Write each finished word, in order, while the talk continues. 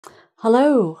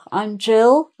Hello, I'm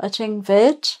Jill at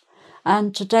engVid,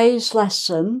 and today's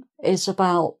lesson is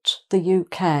about the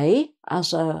UK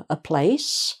as a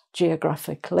place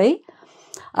geographically.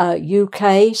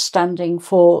 UK standing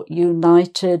for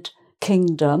United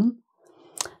Kingdom.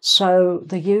 So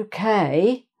the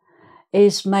UK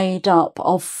is made up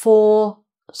of 4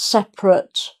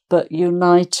 separate but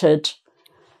united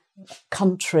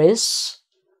countries.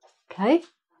 Okay,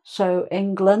 so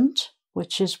England,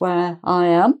 which is where I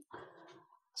am,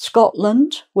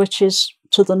 Scotland, which is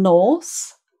to the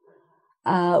north,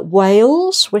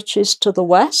 Wales, which is to the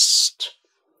west,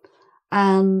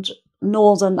 and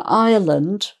Northern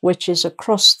Ireland, which is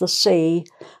across the sea,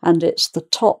 and it's the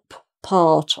top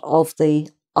part of the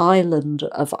island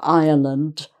of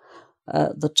Ireland,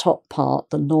 the top part,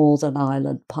 the Northern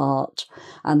Ireland part,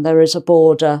 and there is a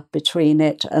border between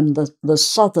it and the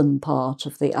southern part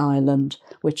of the island,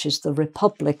 which is the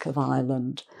Republic of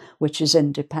Ireland, which is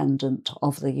independent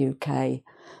of the UK.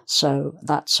 So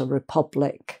that's a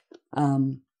republic.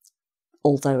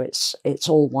 Although it's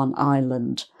all one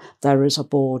island, there is a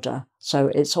border. So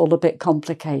it's all a bit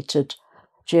complicated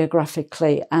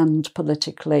geographically and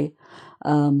politically,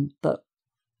 but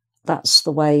that's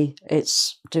the way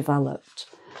it's developed.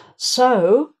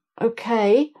 So,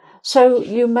 okay, so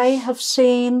you may have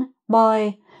seen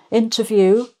my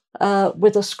interview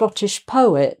with a Scottish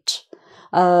poet.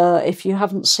 If you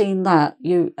haven't seen that,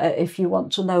 if you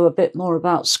want to know a bit more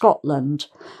about Scotland,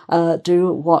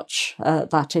 do watch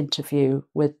that interview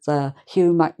with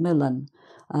Hugh Macmillan,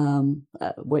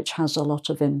 which has a lot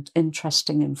of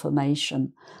interesting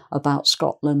information about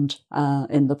Scotland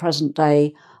in the present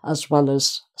day, as well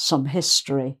as some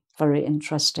history, very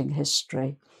interesting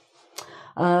history.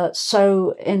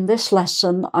 So in this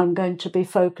lesson, I'm going to be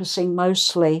focusing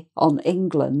mostly on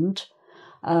England.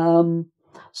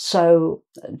 So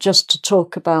just to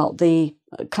talk about the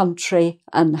country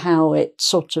and how it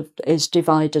sort of is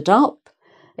divided up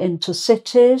into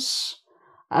cities,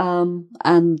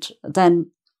 and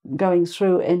then going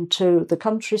through into the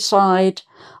countryside,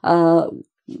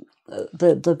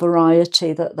 the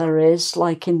variety that there is,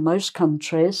 like in most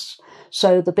countries.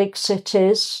 So the big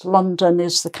cities, London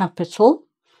is the capital,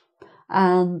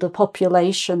 and the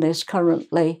population is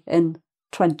currently in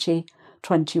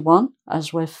 2021,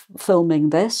 as we're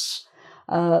filming this.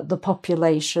 The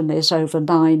population is over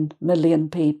 9 million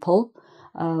people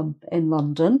in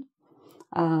London.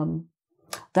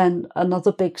 Then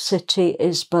another big city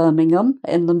is Birmingham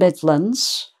in the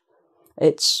Midlands.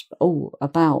 It's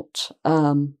about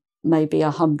maybe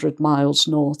 100 miles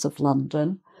north of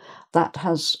London. That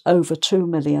has over 2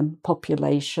 million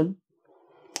population.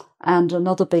 And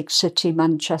another big city,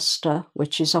 Manchester,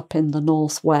 which is up in the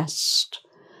northwest,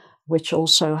 which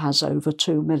also has over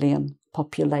 2 million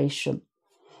population.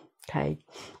 Okay,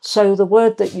 so the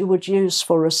word that you would use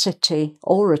for a city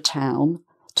or a town,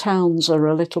 towns are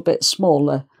a little bit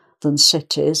smaller than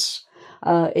cities,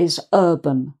 is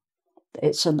urban.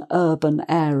 It's an urban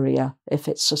area if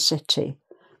it's a city,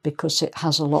 because it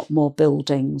has a lot more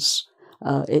buildings.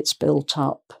 It's built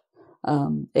up.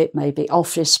 It may be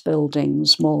office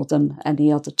buildings more than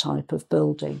any other type of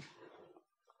building.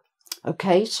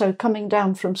 Okay, so coming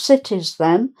down from cities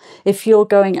then, if you're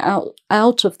going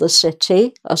out of the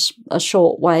city a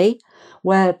short way,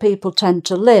 where people tend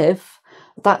to live,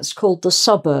 that's called the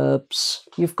suburbs.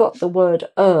 You've got the word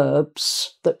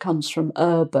urbs that comes from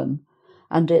urban,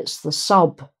 and it's the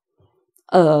suburbs,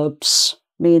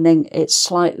 meaning it's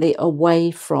slightly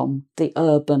away from the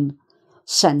urban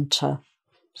centre.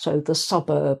 So the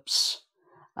suburbs,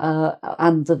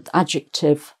 and the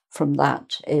adjective from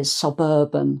that is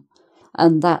suburban,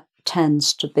 and that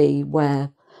tends to be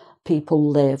where people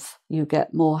live. You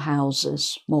get more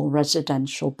houses, more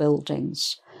residential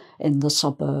buildings in the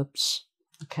suburbs.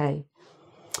 Okay,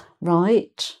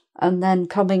 right. And then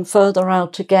coming further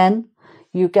out again,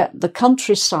 you get the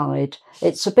countryside.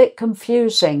 It's a bit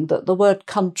confusing that the word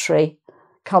country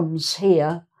comes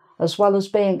here, as well as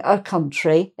being a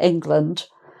country, England.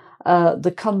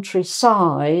 The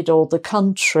countryside or the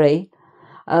country,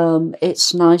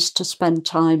 it's nice to spend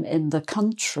time in the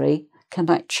country,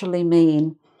 can actually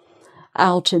mean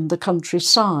out in the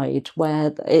countryside,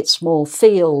 where it's more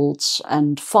fields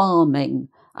and farming,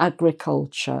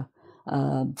 agriculture,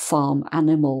 farm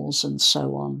animals and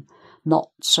so on.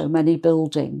 Not so many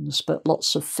buildings, but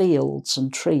lots of fields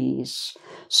and trees.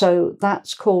 So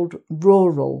that's called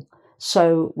rural.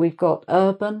 So we've got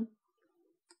urban,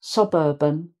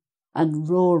 suburban, and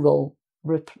rural,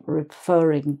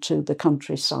 referring to the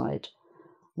countryside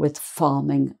with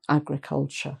farming,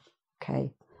 agriculture,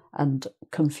 okay, and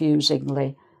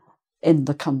confusingly in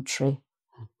the country,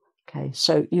 Okay,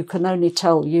 so you can only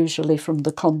tell usually from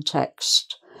the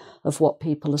context of what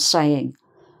people are saying,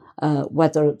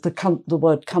 whether the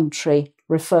word country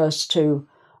refers to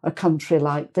a country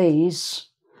like these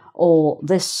or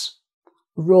this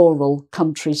rural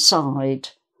countryside.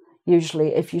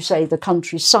 Usually if you say the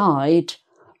countryside,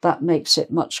 that makes it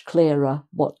much clearer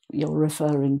what you're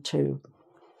referring to.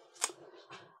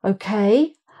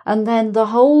 Okay, and then the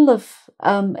whole of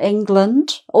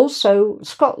England, also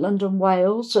Scotland and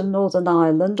Wales and Northern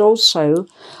Ireland also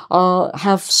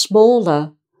have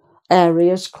smaller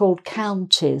areas called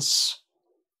counties,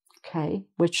 okay,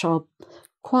 which are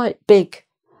quite big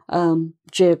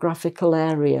geographical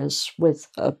areas with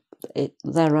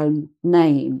their own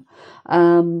name.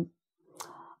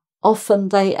 Often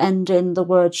they end in the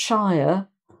word shire.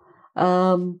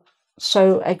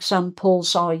 So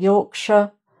examples are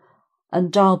Yorkshire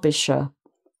and Derbyshire.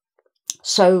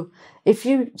 So if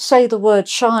you say the word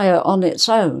shire on its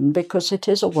own, because it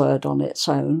is a word on its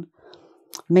own,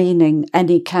 meaning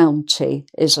any county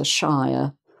is a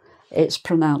shire, it's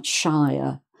pronounced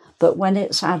shire. But when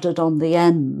it's added on the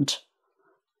end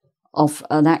of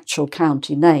an actual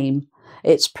county name,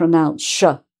 it's pronounced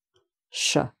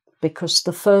sh, because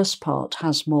the first part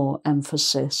has more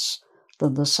emphasis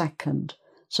than the second.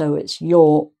 So it's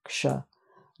Yorkshire,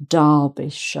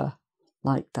 Derbyshire,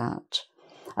 like that.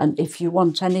 And if you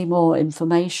want any more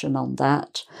information on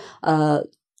that,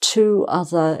 two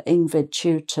other engVid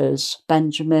tutors,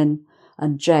 Benjamin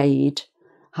and Jade,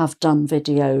 have done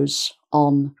videos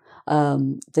on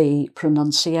the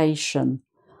pronunciation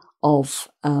of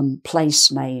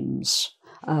place names,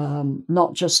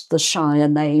 not just the shire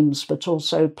names, but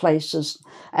also places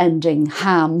ending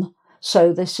ham.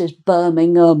 So this is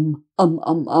Birmingham,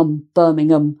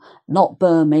 Birmingham, not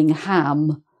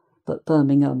Birmingham, but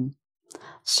Birmingham.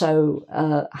 So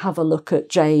have a look at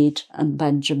Jade and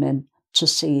Benjamin to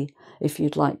see if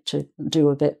you'd like to do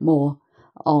a bit more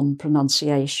on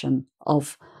pronunciation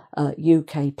of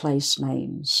UK place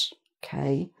names.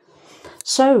 Okay,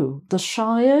 so the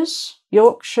shires,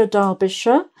 Yorkshire,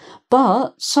 Derbyshire,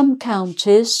 but some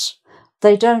counties,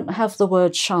 they don't have the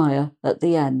word shire at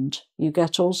the end. You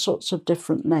get all sorts of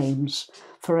different names.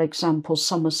 For example,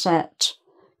 Somerset,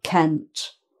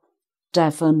 Kent,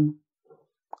 Devon,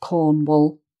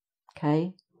 Cornwall,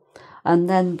 okay? And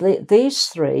then these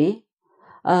three,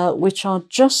 which are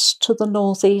just to the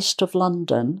northeast of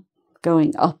London,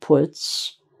 going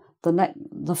upwards.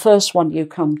 The first one you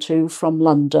come to from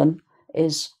London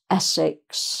is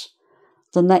Essex.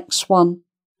 The next one,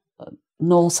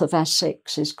 north of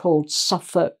Essex, is called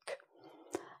Suffolk.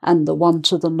 And the one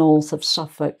to the north of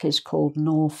Suffolk is called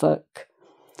Norfolk.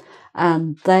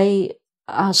 And they,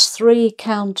 as three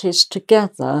counties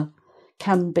together,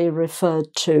 can be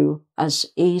referred to as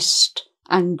East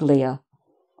Anglia.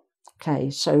 Okay,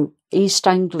 so East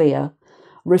Anglia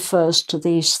refers to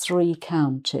these three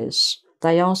counties.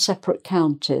 They are separate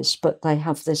counties, but they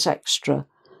have this extra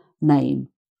name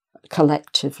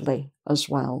collectively as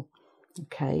well.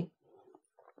 Okay.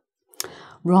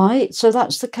 Right, so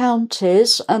that's the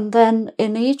counties, and then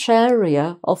in each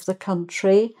area of the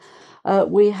country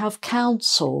we have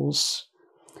councils,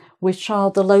 which are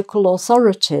the local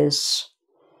authorities.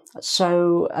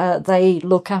 So they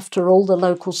look after all the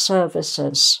local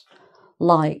services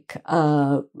like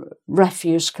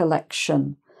refuse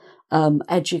collection,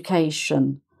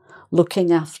 education,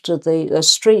 looking after the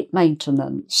street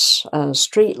maintenance,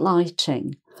 street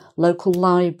lighting, local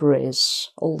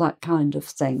libraries, all that kind of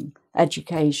thing.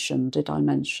 Education, did I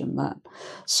mention that?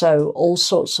 So all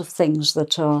sorts of things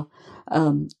that are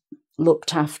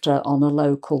looked after on a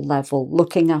local level,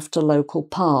 looking after local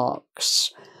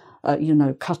parks,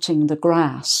 cutting the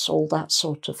grass, all that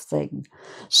sort of thing.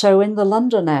 So in the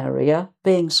London area,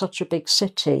 being such a big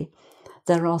city,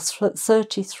 there are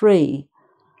 33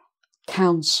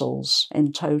 councils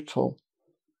in total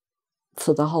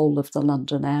for the whole of the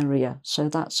London area. So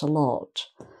that's a lot.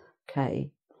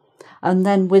 Okay. And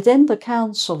then within the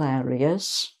council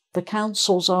areas, the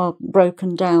councils are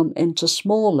broken down into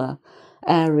smaller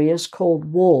areas called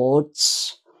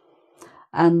wards,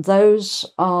 and those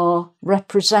are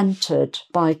represented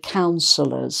by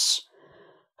councillors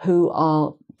who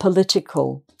are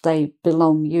political. They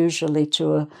belong usually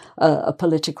to a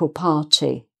political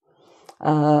party,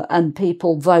 and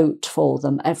people vote for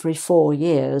them every 4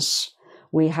 years.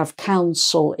 We have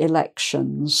council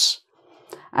elections,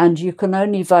 and you can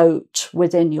only vote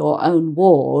within your own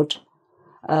ward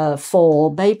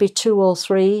for maybe 2 or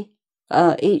 3.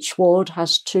 Each ward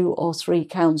has 2 or 3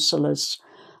 councillors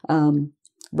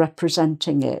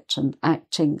representing it and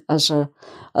acting as a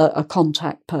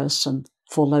contact person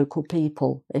for local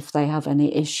people if they have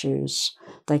any issues.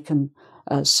 they can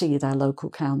see their local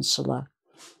councillor.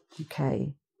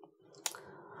 Okay.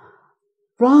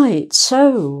 Right,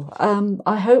 so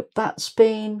I hope that's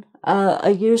been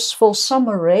a useful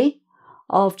summary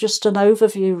of just an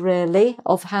overview, really,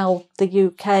 of how the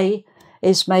UK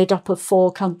is made up of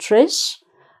 4 countries,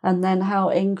 and then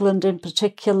how England in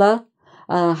particular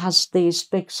has these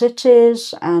big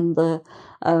cities and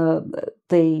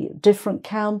the different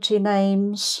county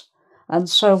names and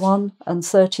so on, and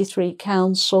 33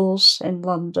 councils in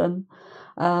London.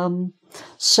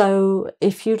 So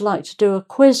if you'd like to do a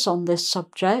quiz on this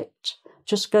subject,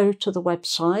 just go to the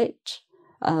website,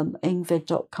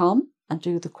 engvid.com, and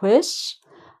do the quiz.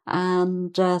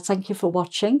 And thank you for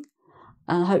watching,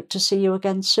 and I hope to see you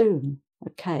again soon.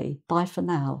 Okay, bye for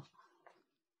now.